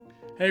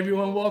Hey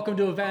everyone, welcome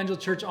to Evangel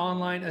Church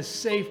Online, a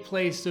safe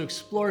place to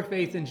explore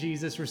faith in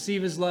Jesus,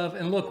 receive His love,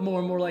 and look more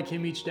and more like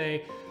Him each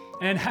day.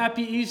 And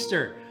happy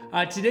Easter.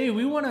 Today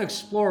we want to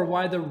explore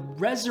why the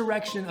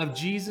resurrection of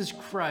Jesus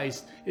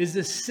Christ is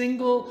the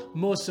single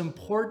most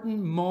important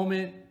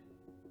moment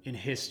in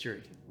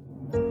history.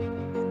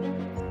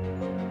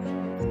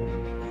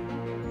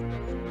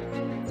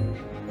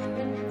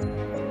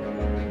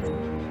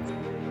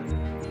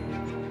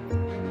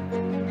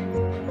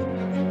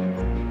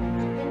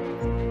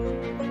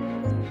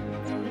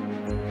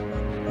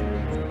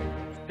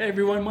 Hey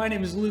everyone, my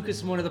name is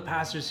Lucas. I'm one of the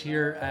pastors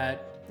here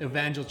at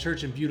Evangel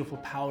Church in beautiful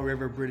Powell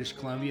River, British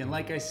Columbia. And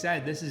like I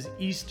said, this is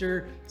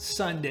Easter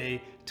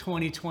Sunday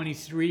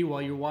 2023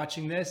 while you're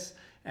watching this.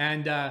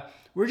 And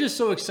we're just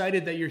so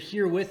excited that you're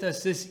here with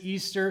us this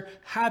Easter.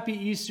 Happy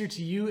Easter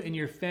to you and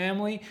your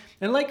family.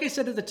 And like I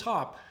said at the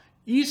top,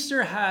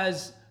 Easter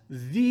has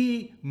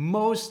the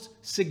most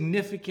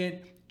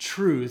significant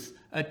truth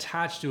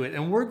attached to it.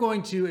 And we're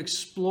going to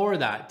explore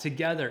that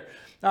together.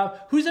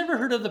 Who's ever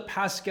heard of the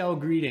Paschal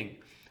greeting?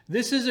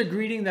 This is a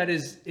greeting that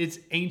it's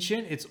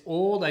ancient, it's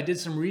old. I did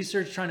some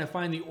research trying to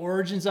find the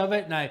origins of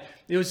it, and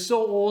it was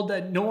so old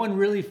that no one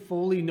really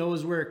fully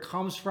knows where it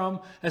comes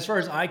from, as far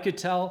as I could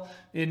tell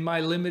in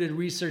my limited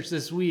research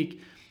this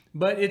week.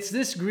 But it's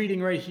this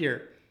greeting right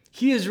here.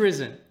 He is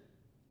risen.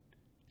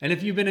 And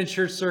if you've been in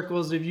church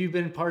circles, if you've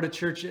been part of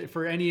church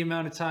for any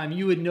amount of time,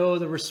 you would know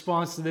the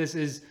response to this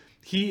is,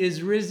 He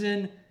is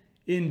risen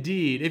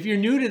indeed. If you're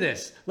new to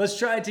this, let's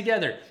try it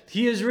together.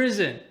 He is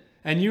risen.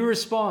 And you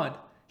respond,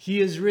 He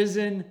is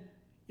risen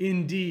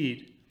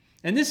indeed.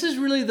 And this is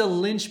really the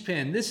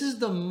linchpin. This is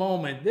the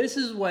moment. This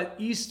is what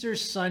Easter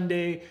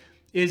Sunday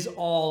is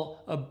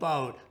all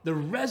about. The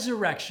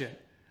resurrection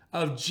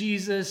of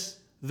Jesus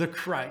the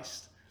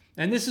Christ.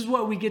 And this is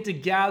what we get to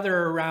gather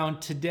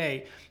around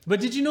today.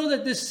 But did you know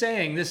that this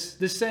saying, this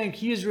saying,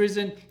 He is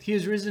risen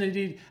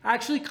indeed,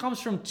 actually comes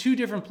from two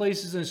different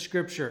places in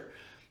Scripture.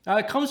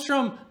 It comes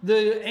from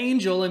the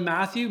angel in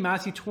Matthew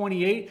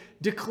 28,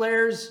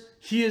 declares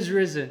He is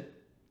risen.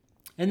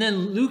 And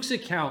then Luke's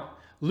account.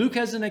 Luke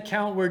has an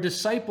account where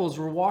disciples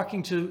were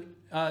walking to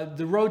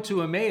the road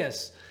to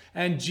Emmaus.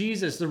 And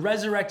Jesus, the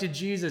resurrected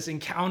Jesus,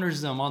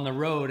 encounters them on the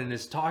road and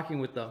is talking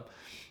with them.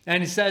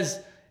 And he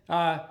says,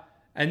 and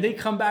they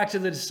come back to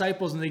the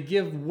disciples and they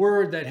give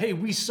word that, hey,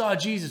 we saw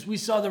Jesus. We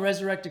saw the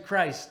resurrected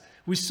Christ.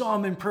 We saw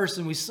Him in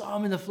person. We saw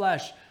Him in the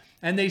flesh.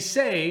 And they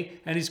say,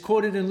 and he's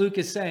quoted in Luke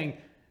as saying,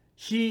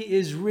 He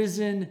is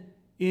risen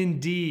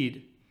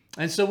indeed.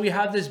 And so we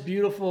have this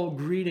beautiful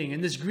greeting.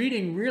 And this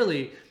greeting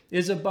really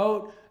is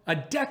about a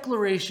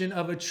declaration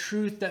of a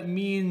truth that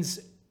means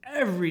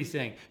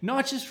everything,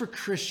 not just for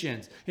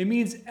Christians. It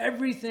means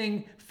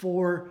everything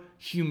for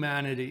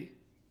humanity.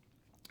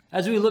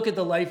 As we look at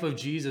the life of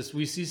Jesus,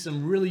 we see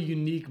some really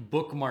unique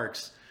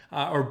bookmarks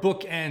or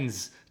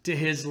bookends to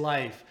His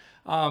life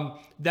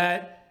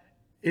that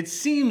it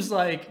seems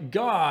like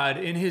God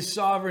in His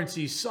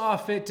sovereignty saw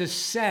fit to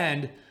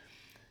send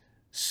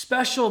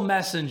special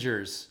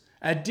messengers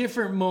at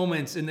different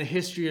moments in the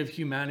history of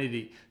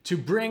humanity to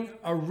bring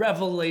a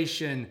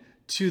revelation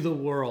to the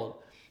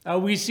world.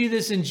 We see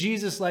this in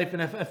Jesus' life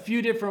in a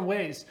few different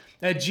ways.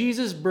 At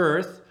Jesus'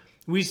 birth,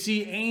 we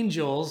see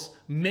angels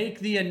make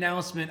the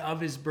announcement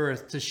of His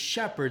birth to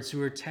shepherds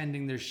who are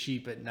tending their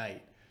sheep at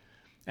night.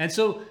 And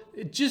so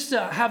just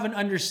to have an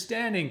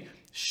understanding,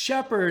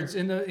 shepherds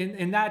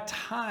in that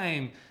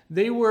time,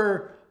 they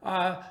were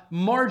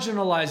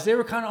marginalized. They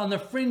were kind of on the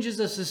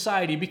fringes of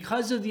society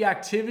because of the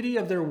activity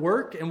of their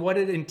work and what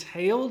it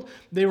entailed.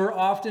 They were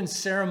often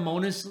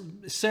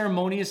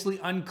ceremoniously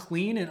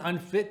unclean and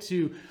unfit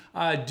to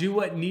do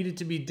what needed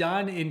to be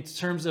done in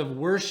terms of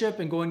worship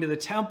and going to the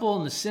temple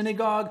and the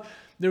synagogue.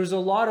 There was a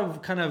lot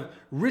of kind of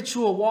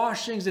ritual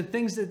washings and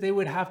things that they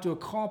would have to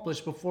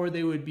accomplish before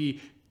they would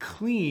be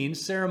clean,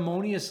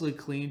 ceremoniously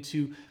clean,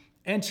 to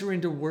enter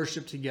into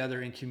worship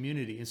together in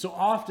community. And so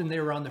often they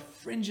were on the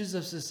fringes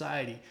of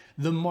society,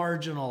 the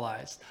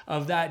marginalized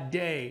of that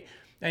day.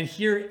 And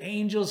here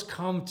angels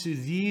come to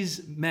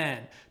these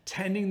men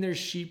tending their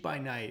sheep by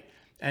night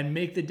and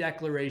make the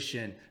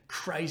declaration,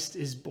 Christ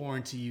is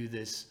born to you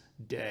this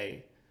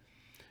day.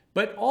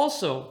 But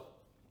also,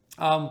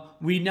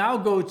 we now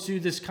go to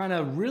this kind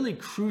of really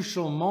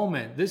crucial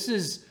moment. This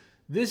is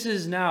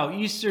now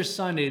Easter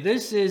Sunday.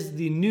 This is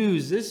the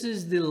news. This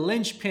is the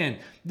linchpin.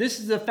 This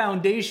is the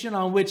foundation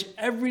on which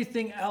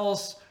everything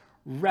else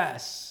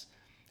rests.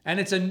 And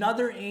it's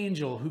another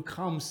angel who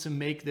comes to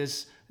make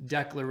this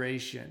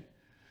declaration.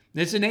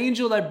 It's an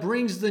angel that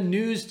brings the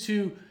news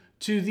to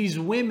these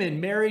women,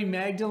 Mary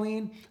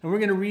Magdalene, and we're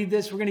going to read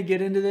this. We're going to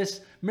get into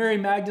this. Mary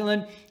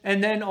Magdalene,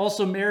 and then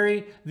also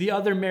Mary, the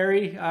other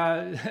Mary.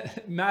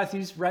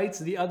 Matthew writes,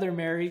 the other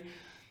Mary.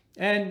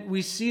 And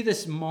we see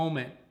this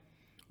moment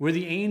where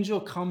the angel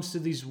comes to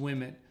these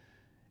women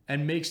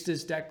and makes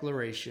this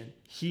declaration.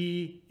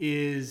 He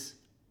is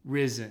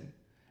risen.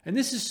 And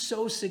this is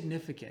so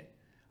significant.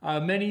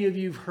 Many of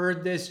you have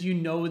heard this, you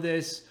know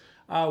this.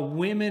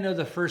 Women of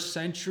the first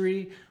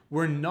century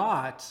were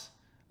not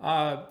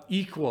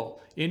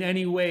equal in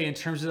any way in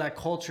terms of that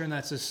culture and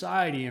that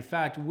society. In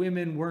fact,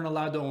 women weren't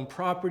allowed to own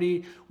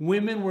property.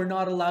 Women were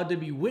not allowed to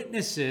be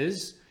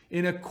witnesses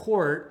in a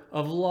court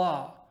of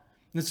law.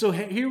 And so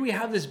here we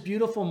have this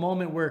beautiful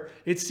moment where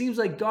it seems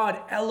like God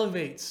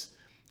elevates,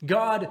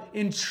 God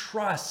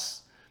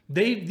entrusts.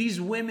 These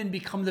women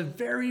become the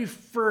very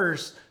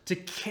first to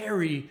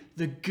carry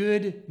the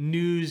good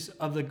news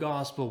of the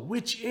gospel,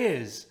 which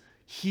is,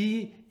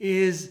 he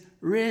is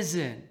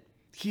risen.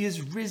 He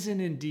is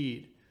risen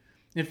indeed.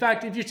 In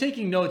fact, if you're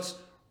taking notes,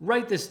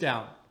 write this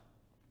down.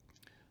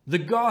 The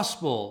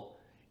gospel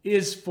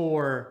is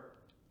for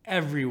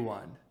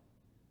everyone,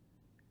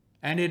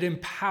 and it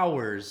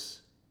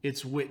empowers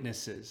its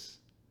witnesses.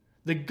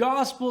 The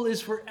gospel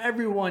is for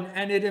everyone,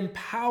 and it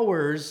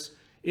empowers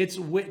its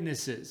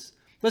witnesses.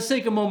 Let's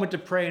take a moment to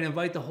pray and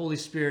invite the Holy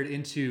Spirit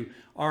into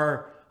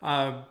our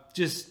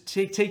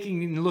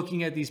taking and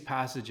looking at these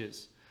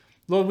passages.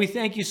 Lord, we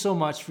thank you so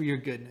much for your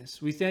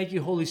goodness. We thank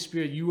you, Holy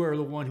Spirit. You are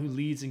the one who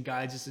leads and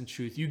guides us in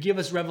truth. You give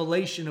us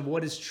revelation of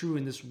what is true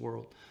in this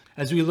world.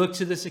 As we look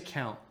to this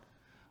account,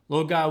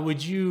 Lord God,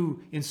 would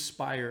you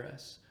inspire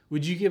us?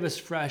 Would you give us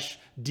fresh,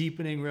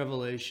 deepening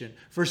revelation?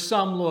 For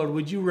some, Lord,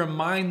 would you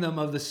remind them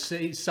of the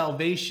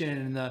salvation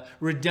and the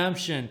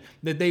redemption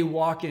that they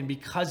walk in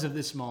because of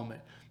this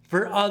moment?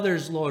 For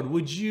others, Lord,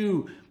 would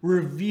you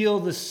reveal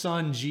the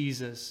Son,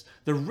 Jesus,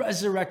 the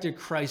resurrected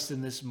Christ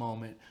in this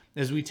moment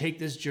as we take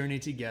this journey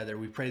together?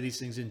 We pray these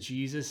things in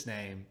Jesus'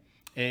 name.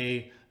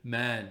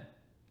 Amen.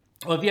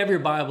 Well, if you have your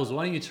Bibles,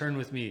 why don't you turn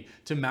with me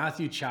to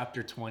Matthew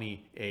chapter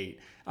 28.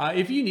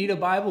 If you need a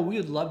Bible, we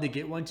would love to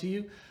get one to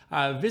you.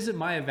 Visit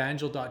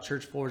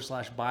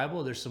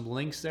myevangel.church/Bible. There's some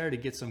links there to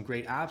get some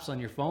great apps on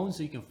your phone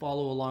so you can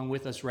follow along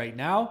with us right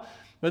now.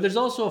 But there's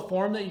also a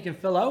form that you can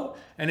fill out.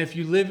 And if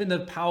you live in the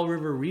Powell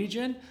River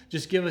region,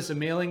 just give us a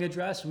mailing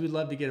address. We'd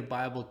love to get a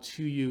Bible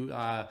to you.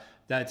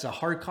 That's a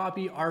hard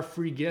copy, our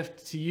free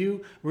gift to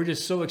you. We're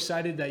just so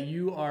excited that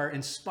you are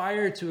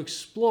inspired to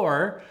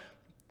explore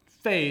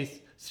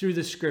faith through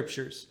the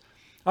scriptures.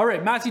 All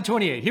right, Matthew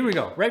 28. Here we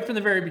go, right from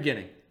the very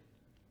beginning.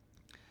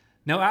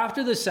 Now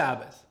after the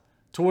Sabbath,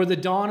 toward the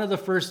dawn of the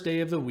first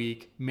day of the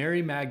week,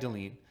 Mary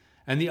Magdalene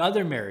and the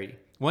other Mary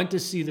went to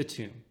see the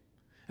tomb.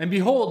 And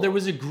behold, there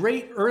was a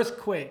great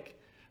earthquake,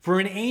 for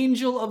an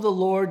angel of the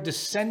Lord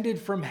descended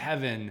from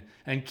heaven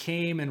and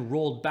came and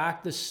rolled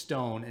back the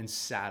stone and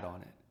sat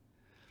on it.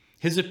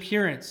 His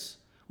appearance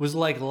was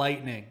like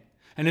lightning,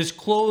 and his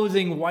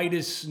clothing white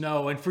as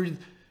snow. And for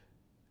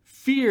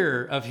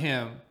fear of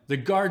him, the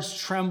guards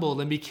trembled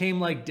and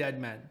became like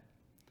dead men.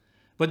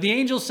 But the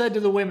angel said to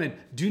the women,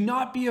 "Do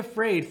not be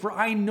afraid, for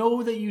I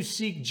know that you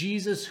seek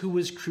Jesus who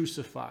was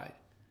crucified.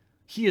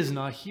 He is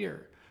not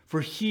here,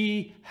 for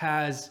he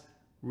has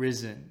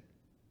risen,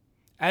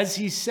 as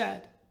he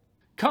said.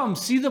 Come,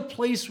 see the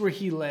place where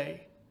he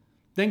lay.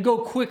 Then go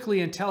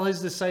quickly and tell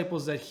his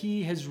disciples that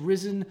he has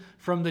risen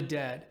from the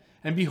dead.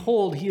 And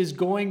behold, he is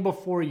going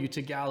before you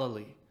to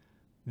Galilee.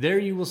 There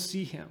you will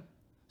see him.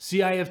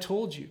 See, I have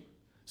told you."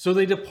 So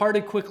they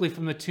departed quickly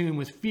from the tomb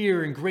with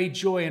fear and great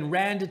joy and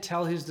ran to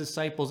tell his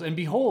disciples. And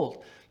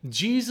behold,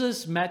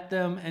 Jesus met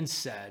them and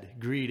said,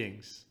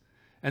 "Greetings."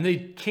 And they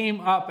came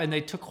up and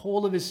they took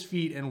hold of his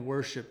feet and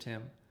worshiped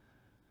him.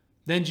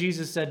 Then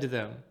Jesus said to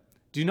them,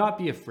 "Do not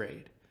be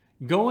afraid.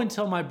 Go and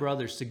tell my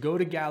brothers to go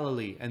to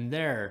Galilee, and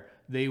there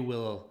they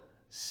will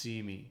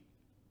see me."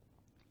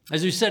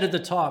 As we said at the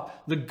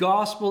top, the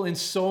gospel in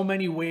so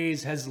many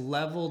ways has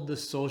leveled the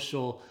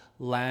social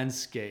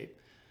landscape.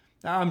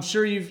 Now, I'm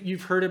sure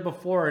you've heard it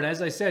before. And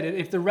as I said,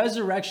 if the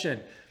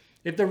resurrection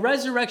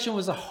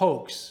was a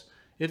hoax,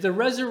 if the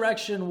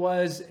resurrection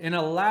was an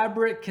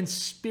elaborate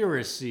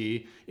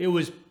conspiracy, it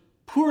was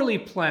poorly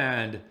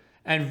planned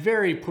and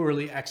very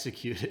poorly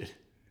executed.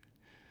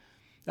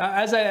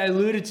 As I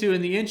alluded to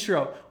in the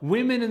intro,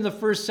 women in the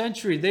first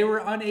century, they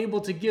were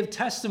unable to give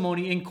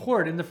testimony in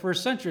court in the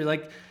first century.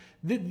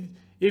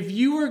 If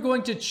you were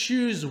going to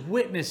choose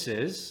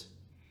witnesses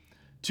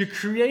to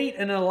create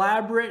an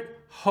elaborate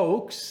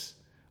hoax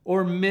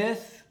or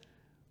myth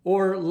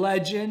or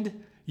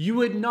legend, you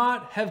would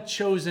not have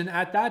chosen,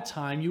 at that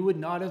time, you would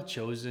not have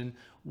chosen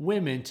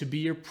women to be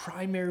your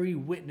primary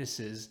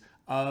witnesses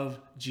of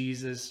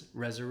Jesus'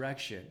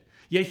 resurrection.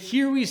 Yet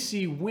here we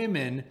see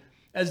women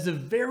as the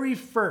very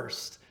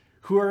first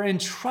who are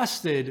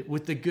entrusted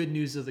with the good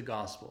news of the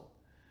gospel.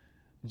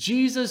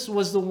 Jesus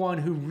was the one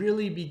who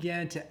really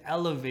began to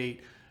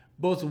elevate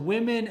both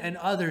women and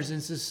others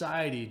in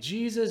society.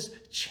 Jesus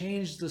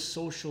changed the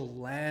social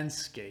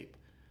landscape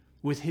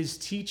with his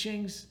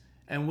teachings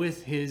and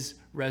with his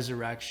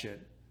resurrection.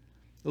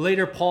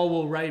 Later, Paul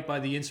will write by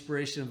the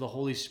inspiration of the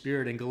Holy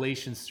Spirit in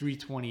Galatians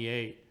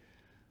 3:28,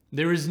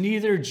 "There is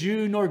neither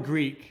Jew nor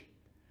Greek.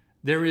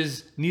 There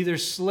is neither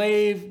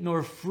slave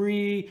nor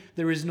free.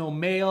 There is no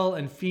male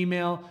and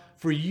female,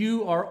 for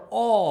you are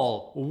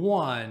all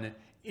one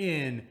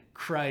in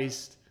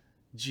Christ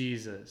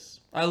Jesus."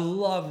 I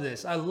love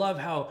this. I love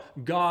how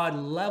God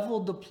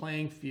leveled the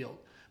playing field.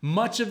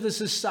 Much of the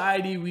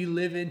society we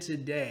live in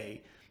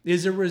today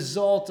is a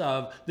result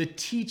of the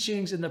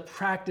teachings and the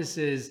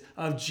practices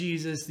of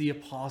Jesus, the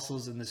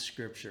apostles, and the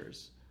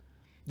scriptures.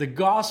 The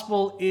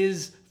gospel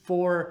is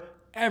for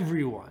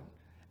everyone,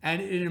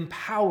 and it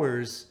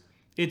empowers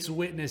its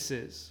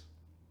witnesses.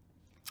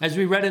 As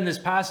we read in this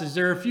passage,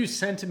 there are a few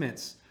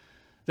sentiments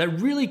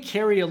that really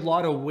carry a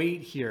lot of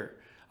weight here.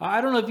 I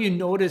don't know if you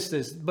noticed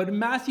this, but in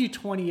Matthew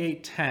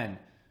 28:10,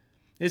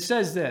 it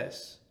says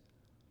this,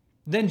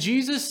 "Then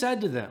Jesus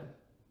said to them,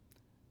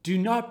 'Do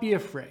not be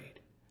afraid.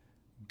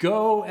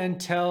 Go and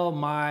tell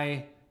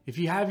my,'" if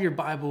you have your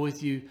Bible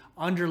with you,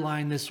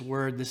 underline this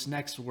word, this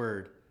next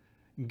word.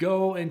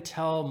 "Go and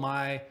tell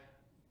my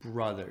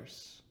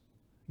brothers."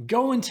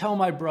 Go and tell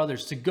my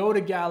brothers to go to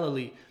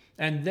Galilee,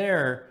 and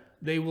there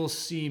they will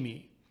see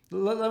me.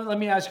 Let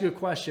me ask you a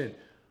question.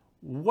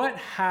 What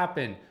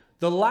happened?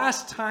 The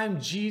last time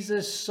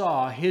Jesus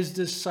saw his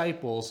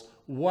disciples,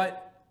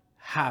 what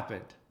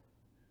happened?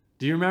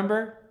 Do you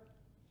remember?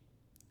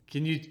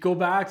 Can you go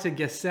back to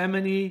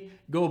Gethsemane?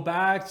 Go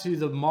back to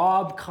the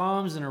mob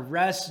comes and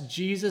arrests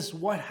Jesus?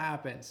 What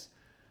happens?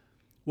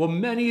 Well,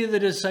 many of the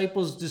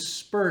disciples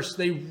disperse.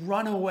 They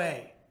run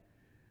away.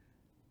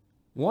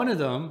 One of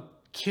them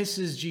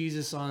kisses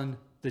Jesus on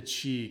the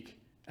cheek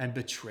and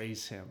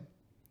betrays him.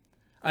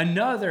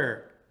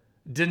 Another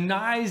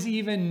denies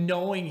even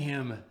knowing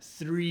him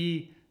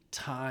 3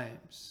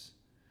 times.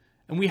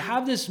 And we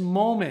have this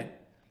moment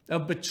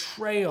of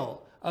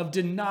betrayal, of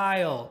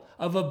denial,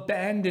 of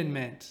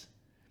abandonment.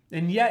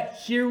 And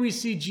yet here we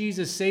see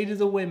Jesus say to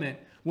the women,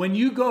 when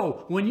you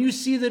go, when you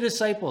see the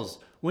disciples,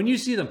 when you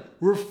see them,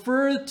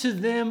 refer to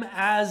them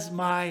as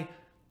my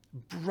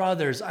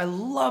brothers. I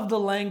love the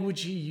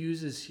language he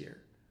uses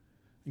here.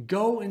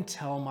 Go and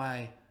tell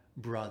my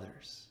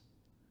brothers.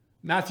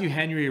 Matthew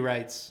Henry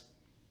writes,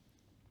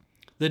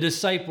 "The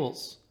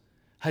disciples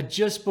had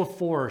just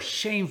before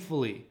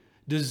shamefully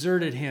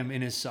deserted him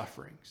in his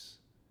sufferings.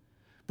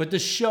 But to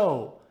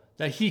show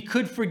that he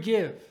could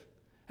forgive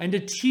and to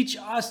teach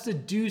us to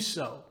do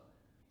so,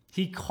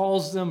 he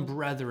calls them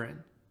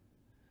brethren.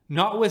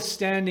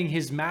 Notwithstanding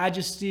his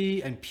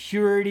majesty and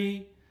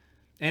purity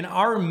and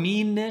our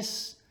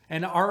meanness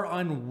and our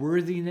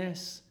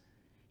unworthiness,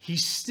 he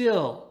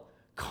still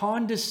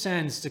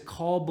condescends to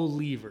call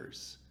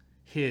believers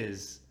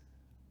his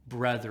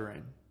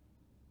brethren."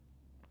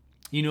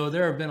 You know,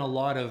 there have been a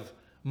lot of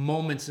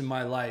moments in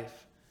my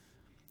life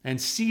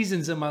and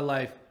seasons in my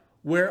life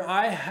where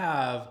I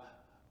have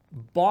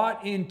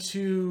bought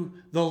into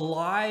the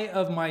lie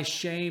of my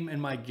shame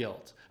and my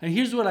guilt. And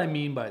here's what I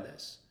mean by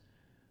this.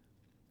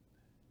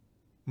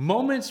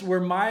 Moments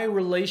where my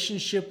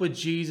relationship with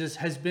Jesus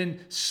has been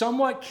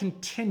somewhat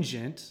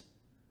contingent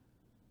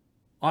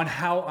on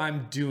how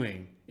I'm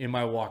doing in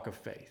my walk of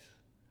faith.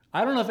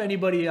 I don't know if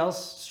anybody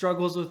else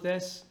struggles with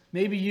this.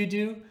 Maybe you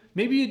do.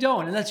 Maybe you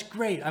don't, and that's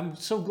great. I'm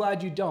so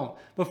glad you don't.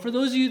 But for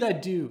those of you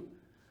that do,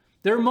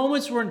 there are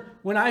moments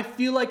when I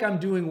feel like I'm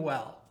doing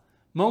well.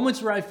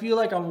 Moments where I feel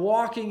like I'm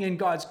walking in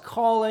God's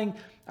calling.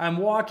 I'm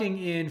walking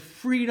in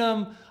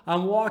freedom.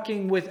 I'm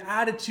walking with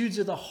attitudes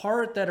of the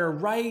heart that are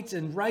right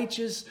and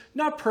righteous.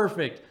 Not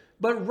perfect,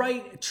 but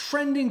right,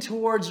 trending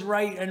towards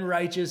right and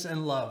righteous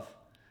and love,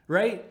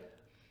 right?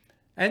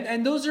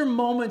 And those are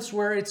moments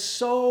where it's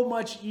so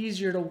much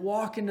easier to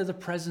walk into the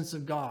presence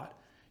of God.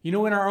 You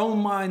know, in our own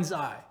mind's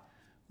eye,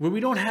 where we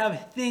don't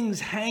have things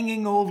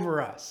hanging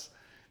over us.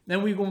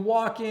 Then we can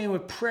walk in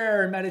with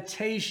prayer and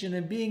meditation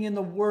and being in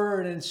the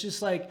Word. And it's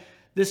just like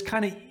this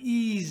kind of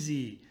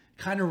easy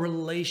kind of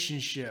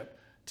relationship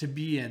to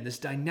be in, this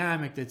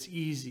dynamic that's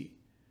easy.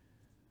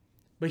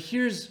 But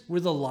here's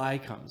where the lie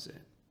comes in.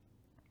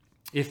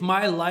 If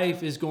my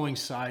life is going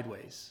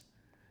sideways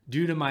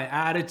due to my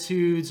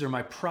attitudes or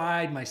my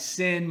pride, my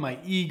sin, my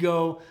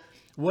ego,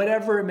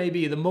 whatever it may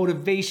be, the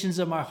motivations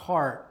of my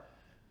heart,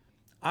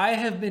 I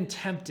have been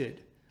tempted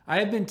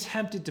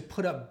to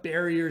put up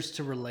barriers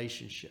to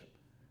relationship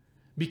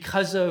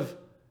because of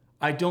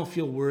I don't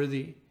feel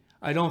worthy.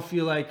 I don't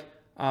feel like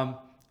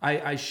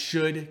I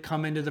should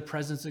come into the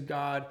presence of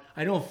God.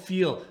 I don't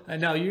feel. And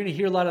now you're going to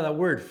hear a lot of that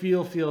word,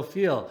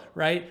 feel,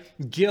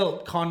 right?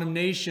 Guilt,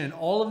 condemnation,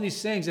 all of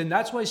these things. And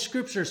that's why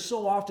Scripture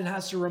so often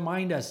has to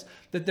remind us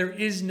that there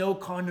is no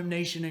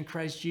condemnation in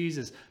Christ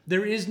Jesus.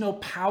 There is no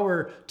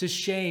power to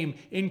shame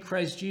in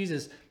Christ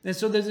Jesus. And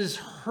so there's this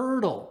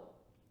hurdle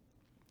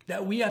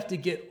that we have to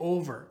get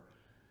over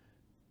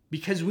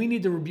because we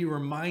need to be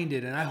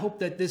reminded. And I hope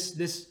that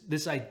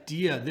this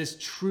idea, this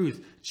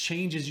truth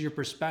changes your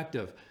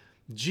perspective.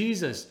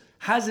 Jesus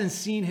hasn't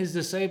seen his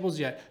disciples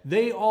yet.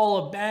 They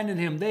all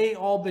abandoned him.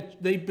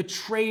 They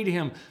betrayed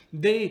him.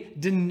 They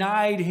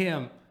denied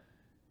him.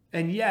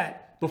 And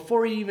yet,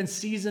 before he even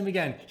sees them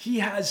again, he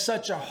has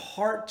such a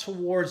heart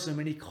towards them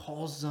and he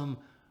calls them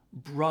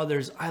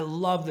brothers. I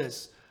love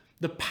this.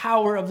 The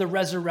power of the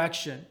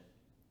resurrection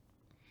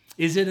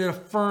is it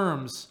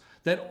affirms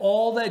that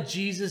all that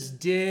Jesus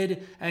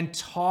did and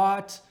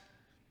taught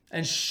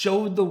and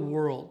showed the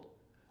world,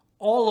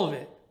 all of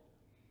it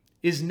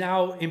is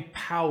now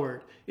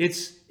empowered. It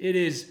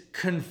is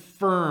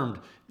confirmed.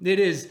 It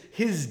is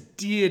his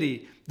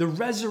deity. The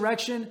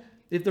resurrection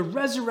if the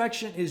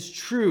resurrection is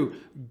true,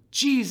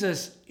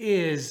 Jesus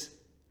is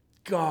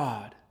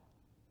God.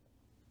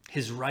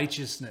 His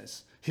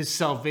righteousness, his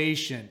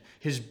salvation,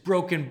 his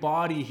broken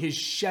body, his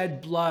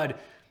shed blood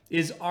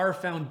is our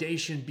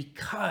foundation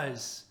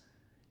because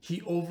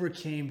he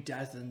overcame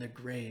death in the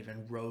grave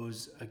and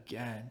rose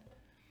again.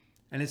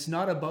 And it's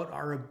not about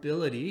our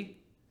ability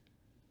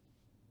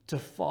to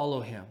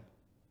follow him.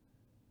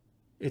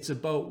 It's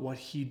about what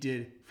he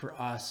did for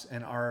us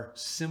and our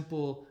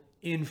simple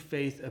in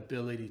faith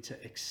ability to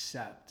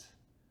accept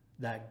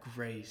that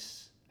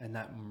grace and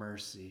that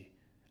mercy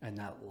and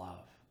that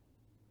love.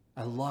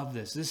 I love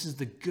this. This is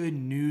the good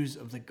news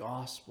of the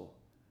gospel.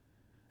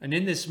 And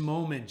in this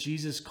moment,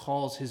 Jesus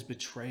calls his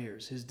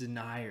betrayers, his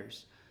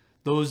deniers,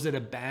 those that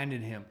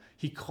abandon him,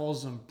 he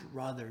calls them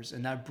brothers.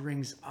 And that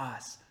brings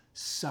us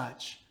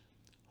such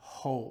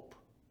hope.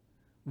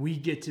 We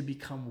get to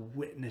become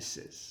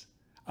witnesses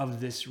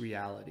of this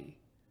reality.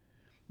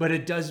 But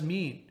it does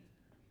mean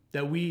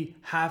that we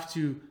have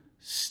to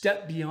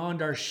step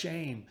beyond our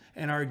shame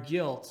and our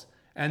guilt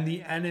and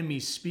the enemy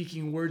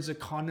speaking words of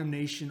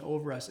condemnation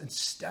over us and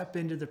step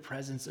into the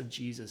presence of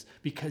Jesus,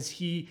 because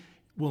he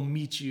will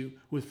meet you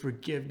with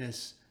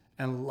forgiveness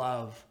and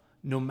love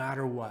no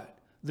matter what.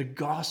 The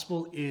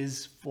gospel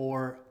is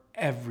for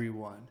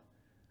everyone,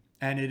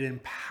 and it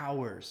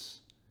empowers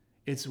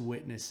its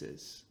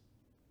witnesses,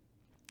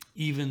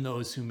 even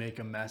those who make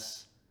a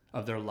mess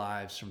of their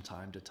lives from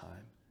time to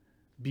time.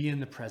 Be in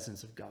the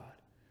presence of God.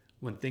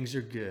 When things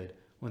are good,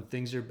 when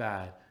things are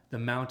bad, the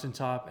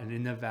mountaintop and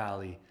in the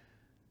valley,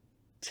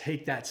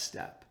 take that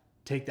step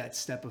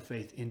of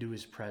faith into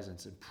his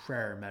presence and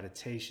prayer,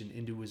 meditation,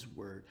 into his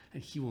word,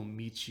 and he will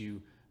meet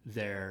you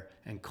there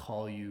and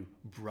call you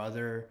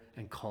brother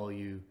and call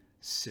you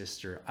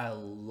sister. I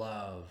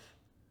love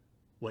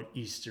what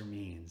Easter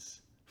means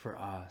for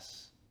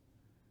us.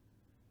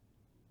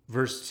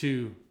 Verse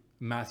 2,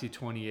 Matthew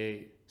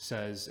 28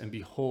 says, "And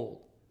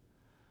behold,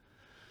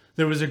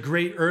 there was a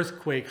great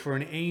earthquake, for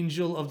an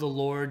angel of the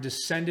Lord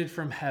descended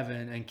from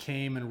heaven and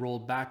came and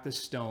rolled back the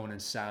stone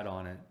and sat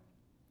on it.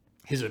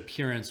 His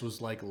appearance was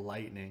like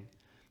lightning,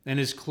 and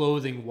his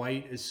clothing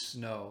white as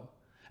snow.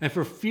 And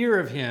for fear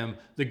of him,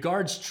 the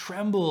guards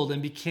trembled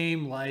and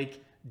became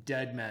like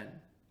dead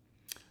men."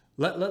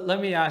 Let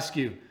me ask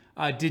you,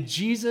 did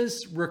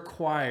Jesus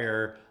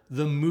require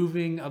the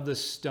moving of the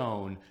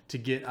stone to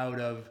get out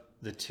of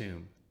the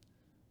tomb?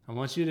 I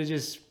want you to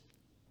just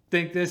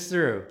think this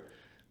through.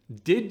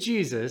 Did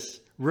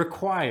Jesus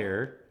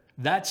require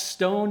that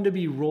stone to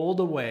be rolled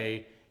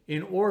away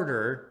in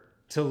order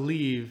to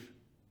leave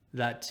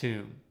that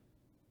tomb?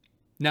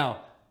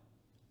 Now,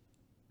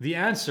 the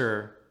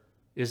answer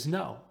is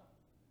no.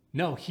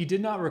 No, he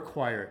did not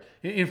require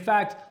it. In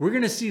fact, we're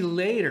going to see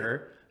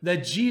later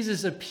that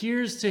Jesus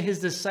appears to his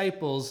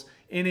disciples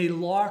in a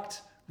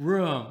locked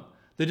room.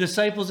 The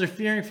disciples are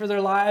fearing for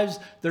their lives.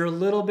 They're a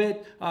little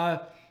bit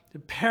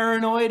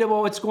paranoid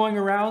about what's going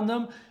around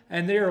them,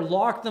 and they are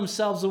locked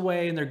themselves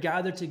away, and they're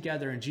gathered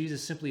together, and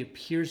Jesus simply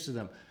appears to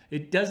them.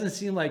 It doesn't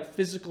seem like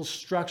physical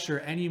structure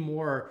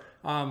anymore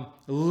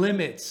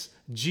limits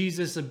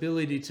Jesus'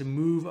 ability to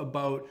move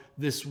about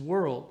this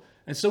world.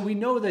 And so we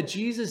know that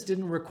Jesus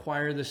didn't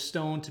require the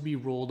stone to be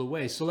rolled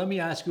away. So let me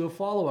ask you a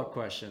follow-up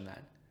question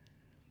then.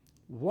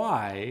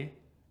 Why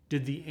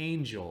did the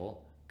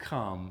angel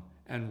come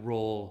and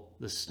roll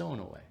the stone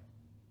away?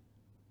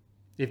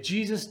 If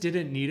Jesus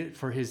didn't need it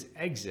for his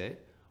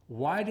exit,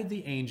 why did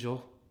the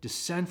angel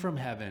descend from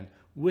heaven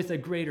with a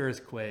great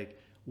earthquake,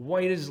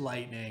 white as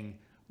lightning,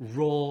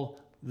 roll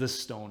the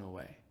stone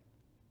away?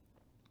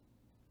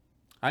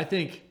 I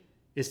think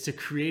it's to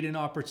create an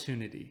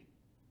opportunity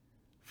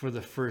for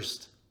the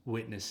first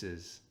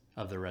witnesses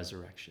of the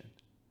resurrection.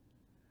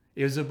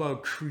 It was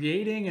about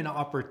creating an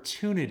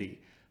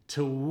opportunity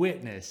to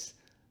witness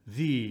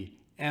the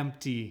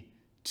empty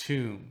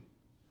tomb.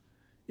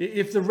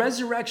 If the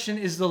resurrection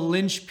is the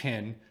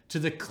linchpin to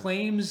the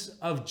claims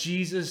of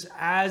Jesus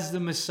as the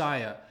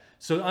Messiah,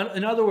 so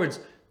in other words,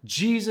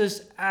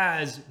 Jesus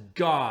as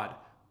God,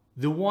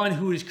 the one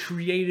who has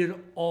created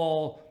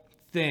all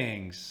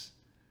things,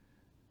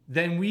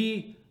 then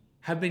we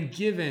have been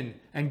given,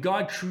 and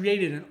God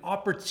created an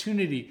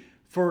opportunity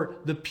for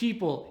the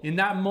people in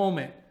that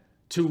moment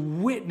to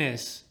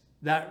witness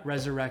that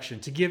resurrection,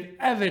 to give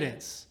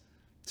evidence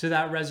to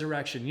that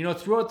resurrection. You know,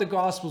 throughout the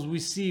Gospels, we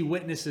see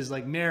witnesses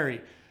like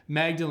Mary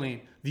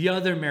Magdalene, the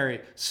other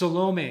Mary,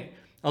 Salome,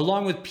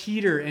 along with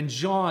Peter and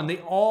John. They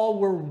all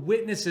were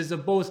witnesses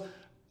of both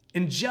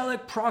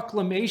angelic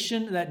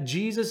proclamation that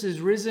Jesus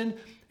is risen,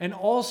 and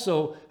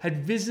also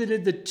had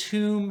visited the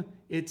tomb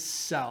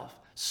itself,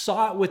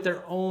 saw it with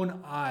their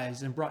own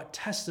eyes, and brought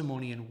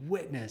testimony and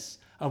witness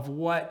of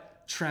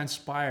what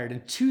transpired.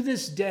 And to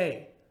this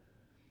day,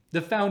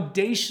 the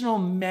foundational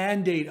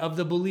mandate of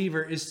the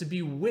believer is to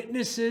be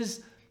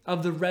witnesses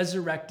of the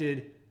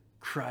resurrected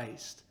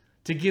Christ,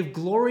 to give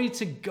glory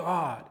to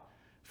God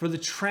for the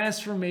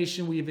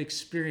transformation we have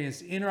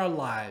experienced in our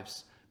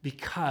lives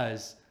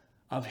because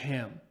of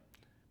him,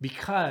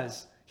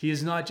 because He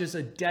is not just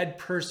a dead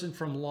person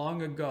from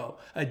long ago,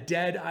 a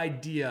dead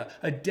idea,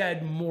 a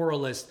dead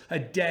moralist, a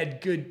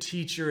dead good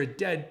teacher, a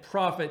dead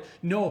prophet.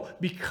 No,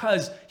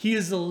 because he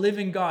is the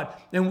living God.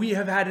 And we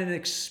have had an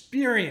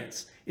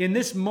experience in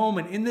this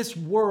moment, in this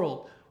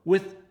world,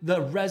 with the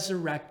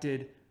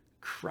resurrected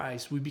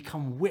Christ. We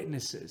become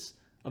witnesses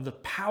of the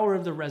power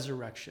of the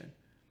resurrection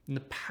and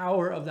the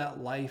power of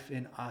that life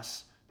in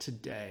us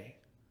today.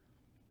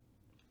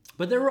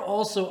 But there were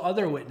also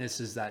other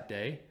witnesses that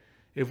day.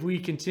 If we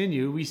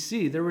continue, we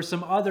see there were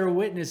some other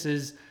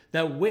witnesses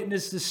that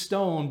witnessed the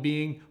stone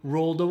being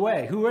rolled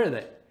away. Who were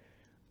they?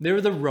 They were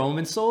the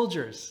Roman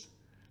soldiers.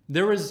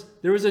 There was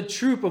a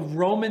troop of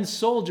Roman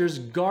soldiers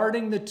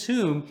guarding the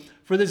tomb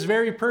for this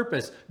very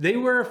purpose. They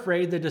were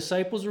afraid the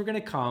disciples were going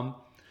to come.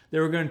 They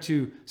were going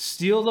to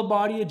steal the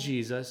body of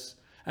Jesus,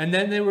 and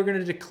then they were going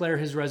to declare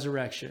his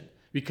resurrection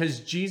because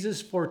Jesus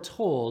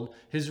foretold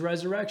his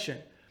resurrection.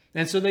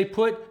 And so they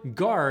put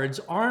guards,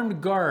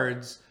 armed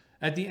guards,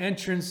 at the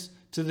entrance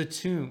to the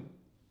tomb.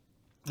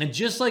 And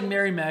just like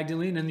Mary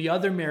Magdalene and the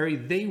other Mary,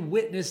 they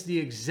witnessed the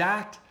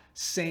exact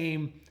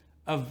same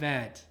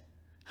event.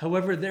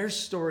 However, their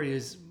story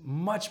is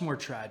much more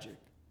tragic.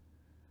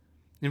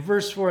 In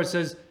verse 4, it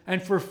says,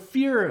 "And for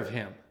fear of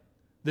him,"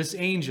 this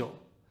angel,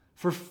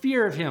 "for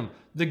fear of him,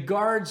 the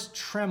guards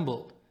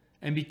trembled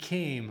and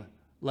became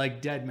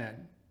like dead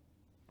men."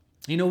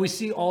 You know, we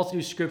see all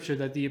through Scripture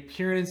that the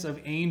appearance of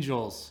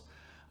angels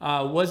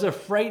was a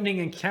frightening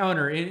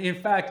encounter.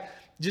 In fact,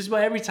 just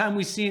by every time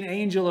we see an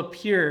angel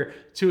appear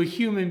to a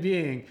human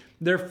being,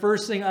 their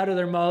first thing out of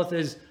their mouth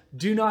is,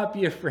 "Do not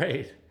be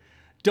afraid.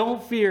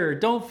 Don't fear,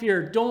 don't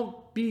fear,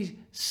 don't be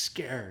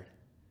scared."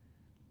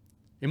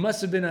 It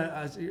must have been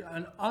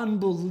an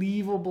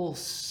unbelievable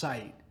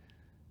sight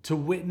to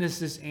witness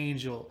this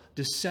angel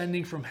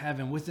descending from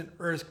heaven with an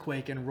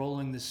earthquake and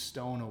rolling this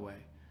stone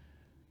away.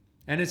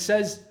 And it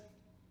says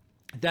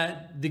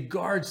that the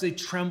guards, they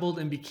trembled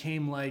and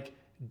became like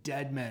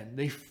dead men.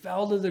 They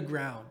fell to the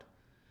ground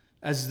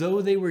as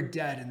though they were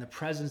dead in the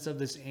presence of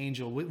this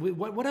angel.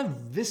 What a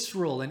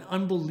visceral and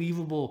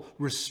unbelievable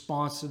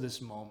response to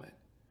this moment.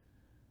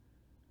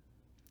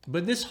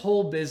 But this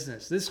whole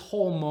business, this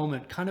whole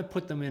moment kind of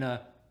put them in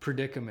a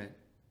predicament.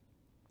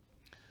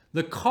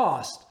 The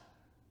cost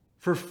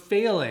for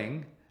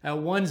failing at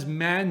one's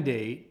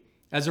mandate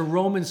as a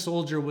Roman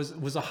soldier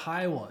was a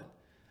high one.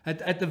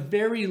 At the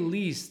very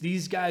least,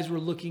 these guys were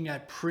looking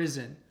at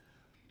prison.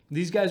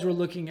 These guys were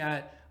looking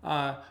at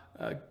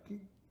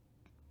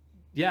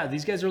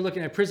these guys were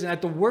looking at prison.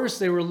 At the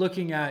worst, they were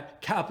looking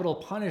at capital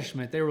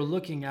punishment. They were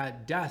looking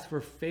at death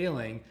for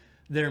failing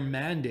their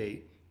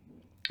mandate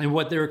and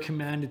what they were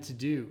commanded to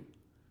do.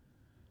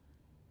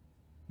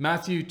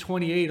 Matthew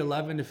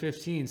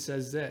 28:11-15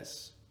 says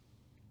this: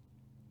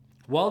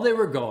 "While they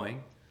were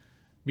going,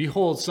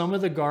 behold, some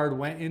of the guard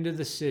went into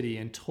the city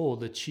and told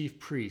the chief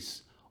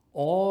priests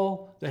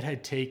all that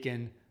had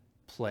taken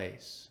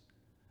place."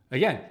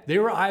 Again, they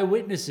were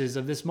eyewitnesses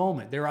of this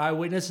moment. They were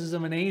eyewitnesses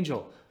of an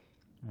angel,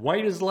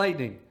 white as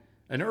lightning,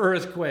 an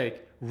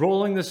earthquake,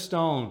 rolling the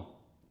stone.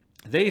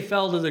 They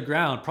fell to the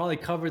ground, probably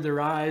covered their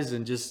eyes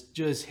and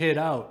just hid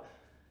out.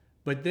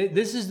 But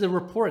this is the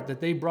report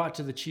that they brought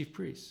to the chief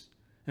priests.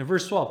 In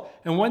verse 12,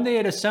 "And when they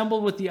had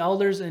assembled with the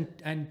elders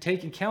and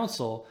taken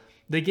counsel,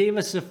 they gave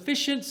a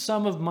sufficient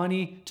sum of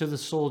money to the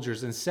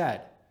soldiers and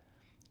said,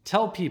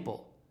 'Tell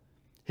people,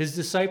 his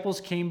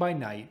disciples came by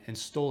night and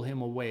stole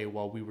him away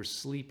while we were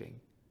sleeping.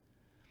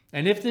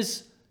 And if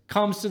this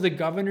comes to the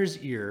governor's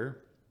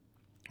ear,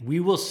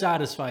 we will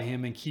satisfy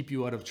him and keep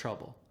you out of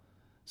trouble.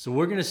 So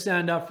we're going to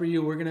stand up for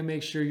you. We're going to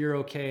make sure you're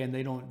okay, and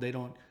they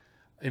don't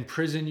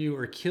imprison you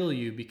or kill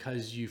you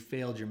because you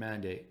failed your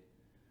mandate.'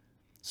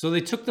 So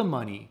they took the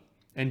money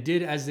and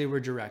did as they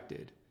were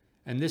directed.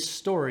 And this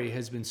story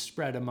has been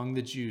spread among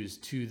the Jews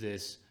to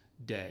this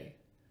day."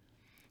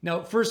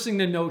 Now, first thing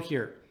to note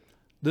here,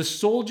 the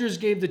soldiers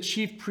gave the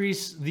chief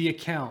priests the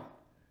account,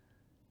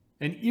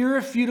 an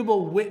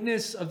irrefutable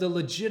witness of the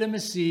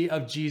legitimacy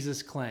of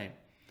Jesus' claim.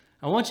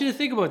 I want you to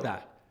think about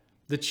that.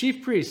 The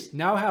chief priests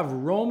now have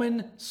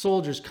Roman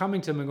soldiers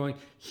coming to them and going,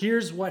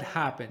 "Here's what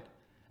happened."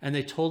 And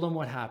they told them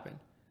what happened.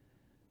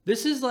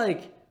 This is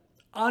like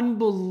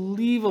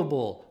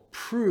unbelievable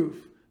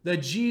proof that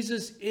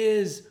Jesus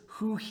is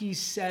who he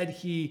said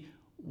he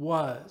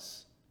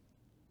was.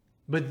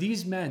 But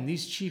these men,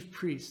 these chief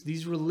priests,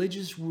 these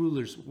religious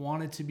rulers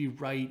wanted to be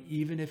right,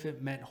 even if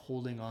it meant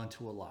holding on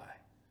to a lie.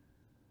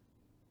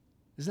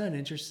 Isn't that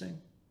interesting?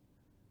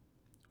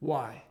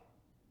 Why?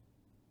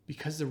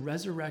 Because the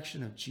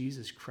resurrection of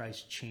Jesus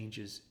Christ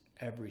changes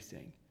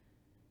everything.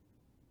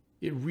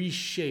 It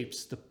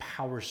reshapes the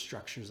power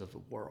structures of the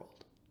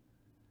world.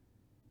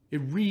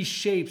 It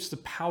reshapes the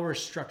power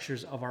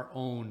structures of our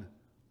own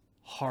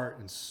heart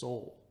and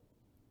soul.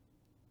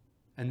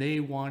 And they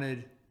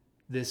wanted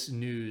this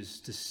news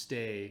to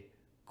stay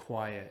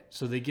quiet.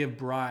 So they give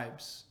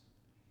bribes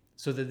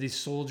so that these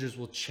soldiers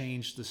will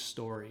change the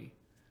story.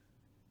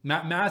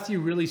 Matthew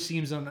really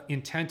seems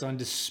intent on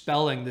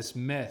dispelling this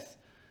myth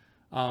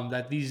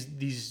that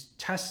these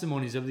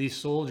testimonies of these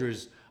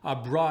soldiers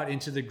brought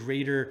into the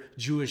greater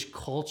Jewish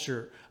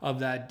culture of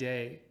that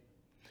day.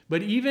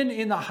 But even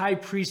in the high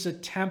priest's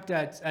attempt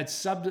at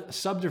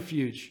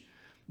subterfuge,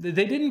 they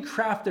didn't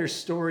craft their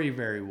story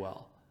very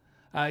well.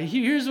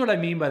 Here's what I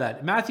mean by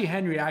that. Matthew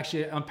Henry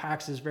actually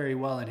unpacks this very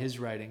well in his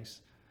writings.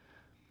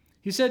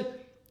 He said,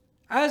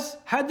 as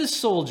had the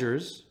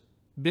soldiers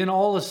been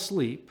all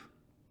asleep,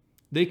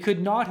 they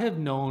could not have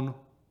known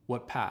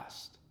what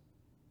passed.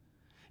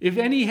 If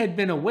any had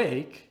been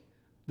awake,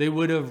 they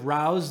would have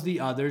roused the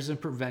others and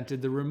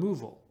prevented the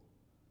removal.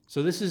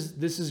 So this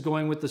is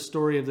going with the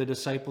story of the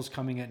disciples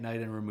coming at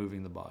night and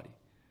removing the body.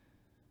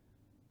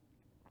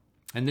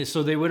 And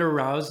so they would have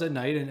roused at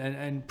night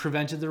and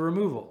prevented the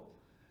removal.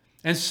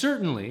 And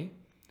certainly,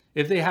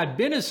 if they had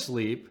been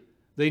asleep,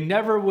 they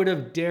never would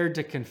have dared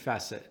to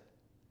confess it.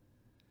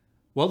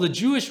 Well, the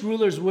Jewish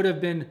rulers would have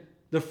been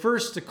the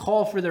first to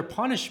call for their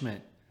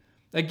punishment.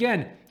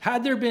 Again,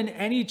 had there been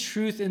any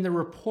truth in the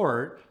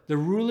report, the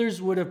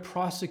rulers would have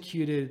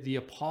prosecuted the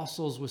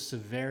apostles with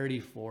severity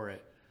for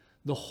it.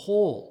 The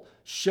whole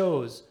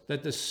shows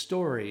that the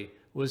story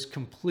was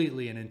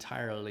completely and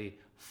entirely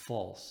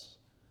false.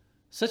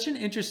 Such an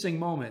interesting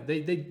moment. They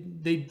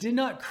did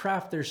not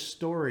craft their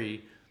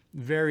story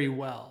very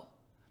well.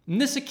 And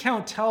this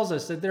account tells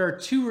us that there are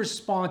two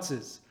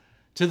responses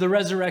to the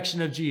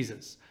resurrection of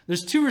Jesus.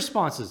 There's two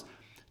responses: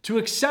 to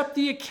accept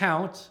the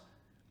account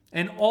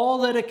and all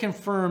that it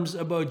confirms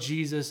about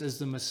Jesus as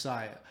the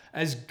Messiah,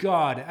 as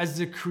God, as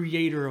the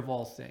creator of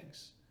all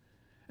things.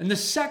 And the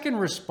second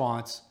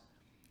response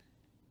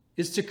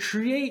is to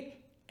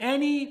create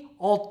any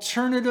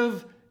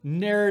alternative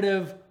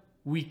narrative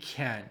we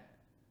can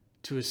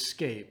to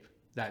escape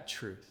that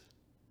truth.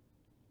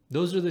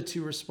 Those are the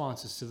two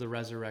responses to the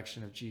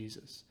resurrection of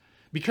Jesus.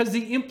 Because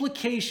the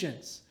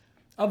implications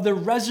of the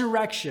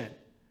resurrection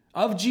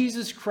of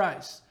Jesus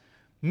Christ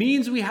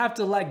means we have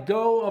to let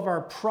go of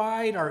our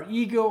pride, our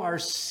ego, our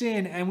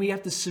sin, and we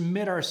have to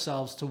submit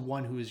ourselves to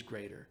one who is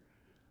greater.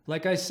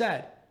 Like I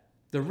said,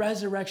 the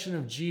resurrection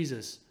of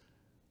Jesus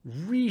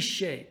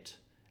reshaped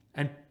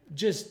and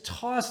just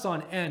tossed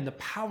on end the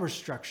power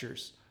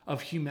structures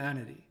of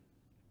humanity.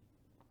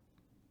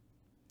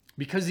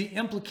 Because the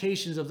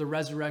implications of the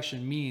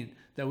resurrection mean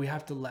that we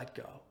have to let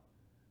go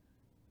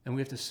and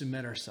we have to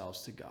submit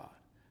ourselves to God.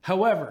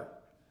 However,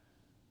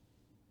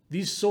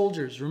 these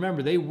soldiers,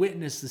 remember, they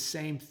witnessed the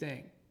same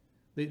thing.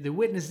 They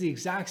witnessed the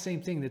exact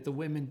same thing that the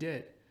women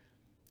did.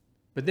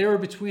 But they were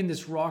between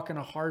this rock and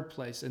a hard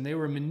place, and they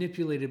were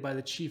manipulated by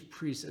the chief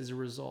priests as a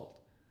result.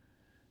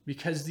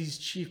 Because these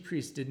chief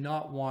priests did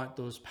not want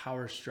those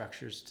power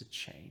structures to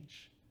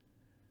change.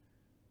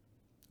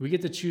 We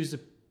get to choose to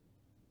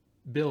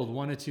build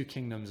one of two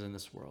kingdoms in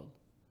this world: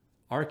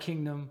 our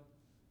kingdom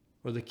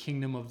or the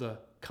kingdom of the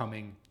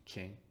coming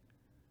king.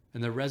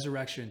 And the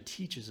resurrection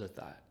teaches us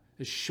that.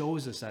 It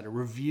shows us that. It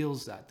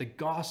reveals that. The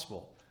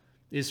gospel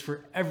is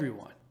for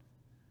everyone.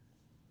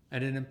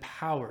 And it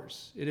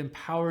empowers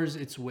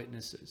its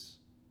witnesses.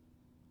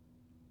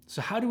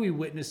 So how do we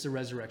witness the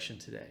resurrection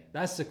today?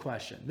 That's the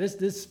question.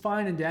 This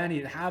fine and dandy,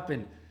 it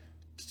happened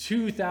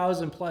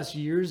 2,000 plus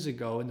years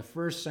ago in the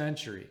first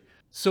century.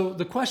 So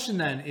the question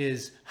then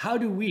is, how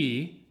do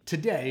we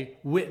today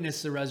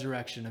witness the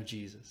resurrection of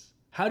Jesus?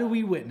 How do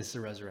we witness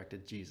the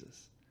resurrected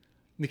Jesus?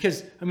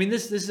 Because,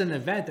 this is an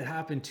event that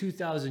happened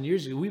 2,000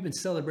 years ago. We've been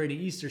celebrating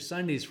Easter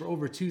Sundays for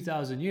over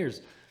 2,000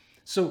 years.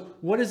 So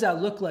what does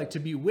that look like to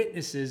be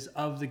witnesses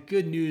of the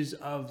good news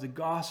of the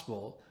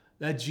gospel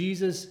that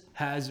Jesus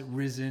has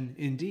risen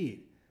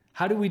indeed?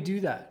 How do we do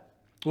that?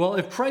 Well,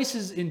 if Christ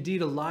is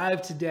indeed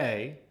alive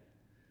today,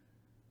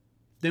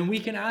 then we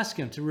can ask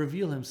him to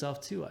reveal himself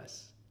to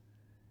us.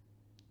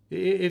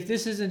 If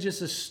this isn't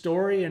just a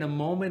story and a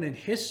moment in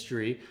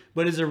history,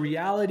 but is a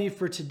reality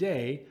for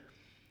today,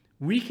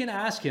 we can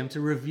ask him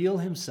to reveal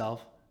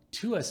himself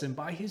to us. And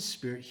by his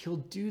Spirit, he'll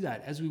do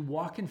that. As we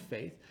walk in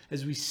faith,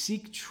 as we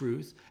seek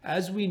truth,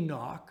 as we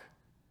knock,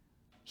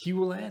 he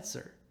will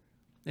answer.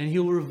 And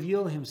he'll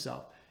reveal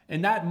himself.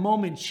 And that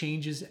moment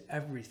changes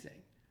everything.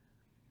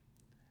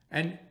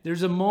 And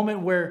there's a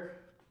moment where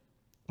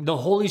the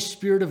Holy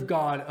Spirit of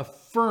God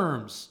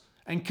affirms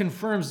and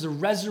confirms the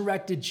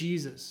resurrected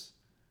Jesus,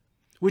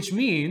 which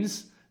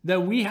means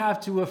that we have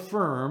to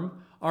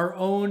affirm our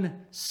own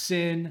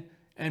sin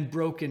and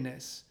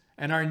brokenness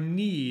and our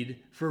need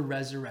for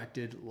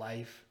resurrected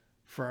life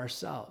for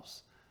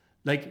ourselves.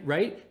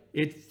 Right?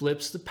 It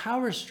flips the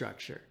power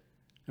structure.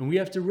 And we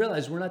have to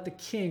realize we're not the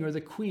king or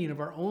the queen of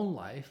our own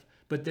life,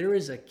 but there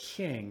is a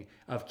King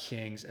of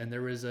kings and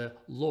there is a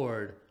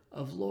Lord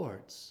of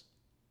lords.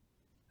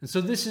 And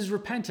so this is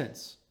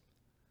repentance.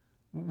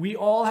 We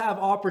all have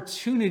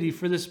opportunity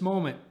for this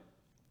moment.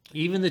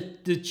 Even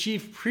the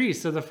chief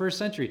priests of the first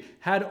century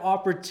had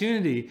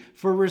opportunity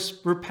for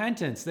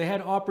repentance. They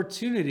had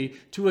opportunity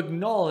to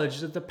acknowledge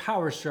that the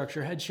power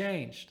structure had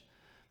changed.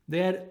 They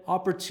had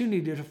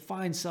opportunity to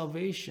find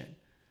salvation.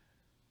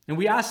 And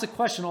we ask the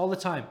question all the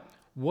time,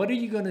 what are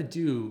you going to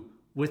do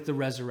with the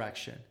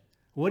resurrection?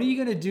 What are you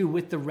going to do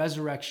with the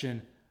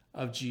resurrection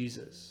of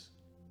Jesus?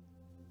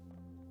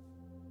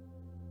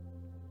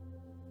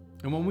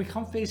 And when we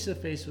come face to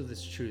face with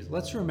this truth,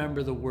 let's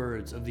remember the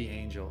words of the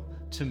angel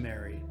to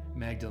Mary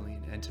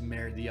Magdalene and to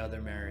Mary, the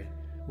other Mary.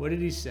 What did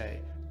he say?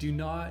 Do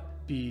not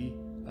be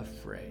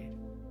afraid.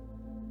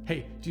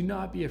 Hey, do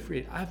not be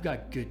afraid. I've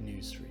got good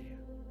news for you.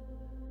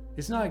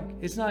 It's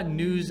not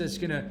news that's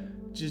going to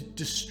just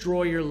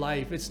destroy your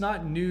life. It's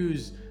not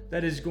news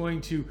that is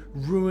going to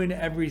ruin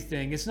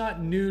everything. It's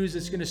not news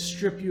that's going to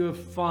strip you of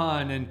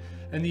fun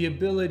and the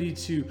ability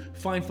to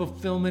find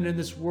fulfillment in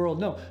this world.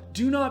 No,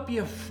 do not be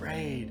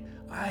afraid.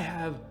 I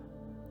have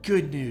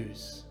good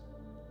news.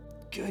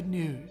 Good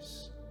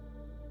news.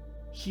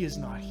 He is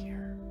not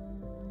here.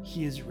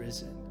 He is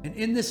risen. And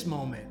in this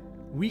moment,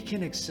 we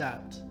can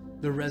accept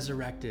the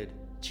resurrected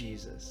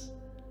Jesus.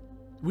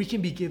 We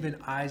can be given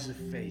eyes of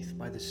faith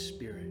by the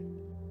Spirit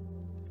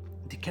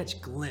to catch a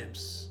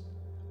glimpse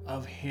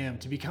of him,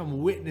 to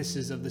become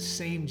witnesses of the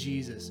same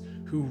Jesus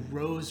who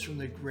rose from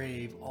the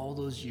grave all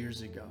those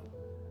years ago.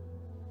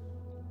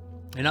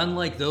 And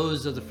unlike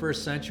those of the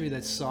first century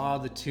that saw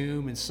the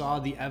tomb and saw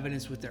the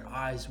evidence with their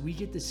eyes, we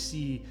get to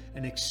see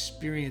and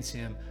experience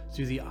him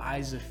through the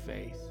eyes of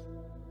faith.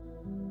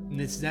 And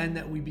it's then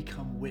that we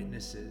become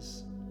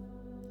witnesses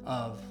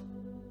of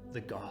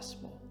the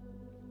gospel.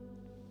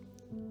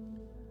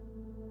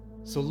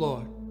 So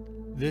Lord,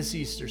 this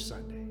Easter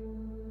Sunday,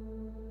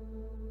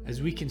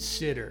 as we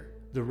consider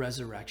the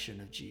resurrection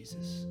of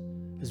Jesus,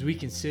 as we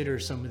consider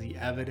some of the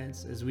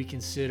evidence, as we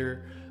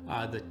consider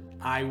the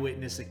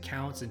eyewitness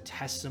accounts and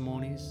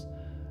testimonies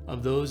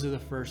of those of the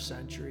first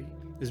century,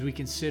 as we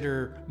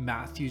consider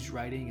Matthew's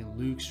writing and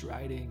Luke's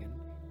writing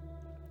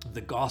and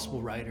the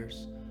gospel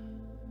writers,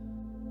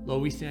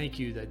 Lord, we thank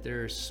you that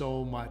there is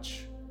so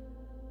much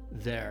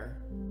there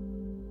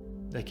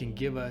that can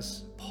give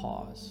us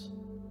pause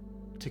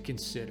to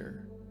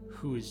consider,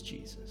 who is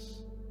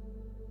Jesus?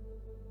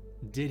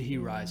 Did he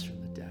rise from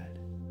the dead?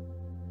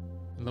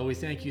 And Lord, we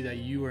thank you that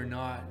you are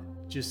not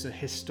just a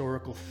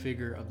historical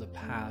figure of the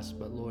past,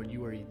 but Lord,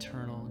 you are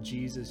eternal.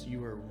 Jesus,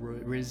 you are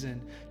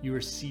risen. You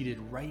are seated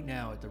right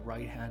now at the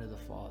right hand of the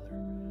Father,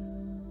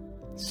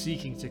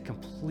 seeking to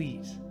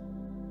complete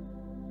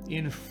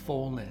in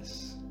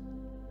fullness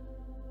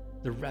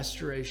the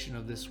restoration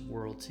of this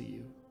world to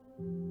you.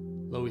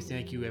 Lord, we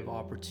thank you we have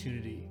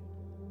opportunity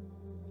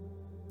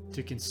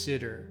to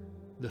consider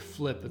the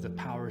flip of the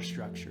power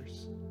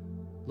structures.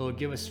 Lord,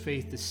 give us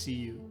faith to see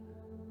you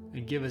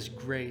and give us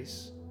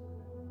grace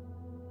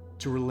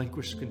to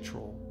relinquish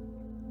control,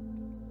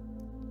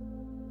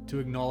 to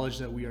acknowledge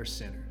that we are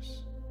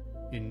sinners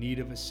in need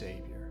of a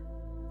Savior.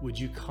 Would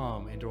you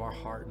come into our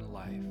heart and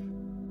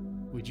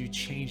life? Would you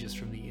change us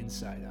from the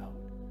inside out?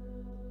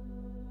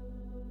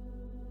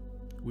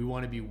 We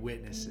want to be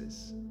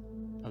witnesses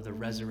of the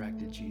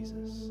resurrected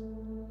Jesus.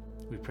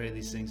 We pray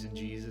these things in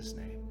Jesus'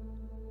 name.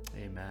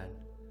 Amen.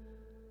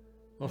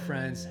 Well,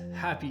 friends,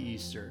 happy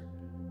Easter.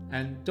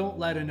 And don't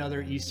let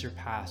another Easter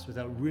pass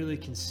without really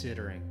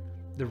considering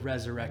the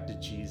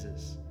resurrected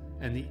Jesus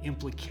and the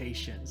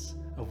implications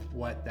of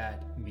what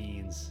that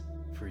means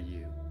for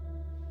you.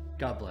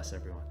 God bless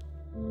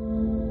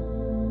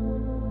everyone.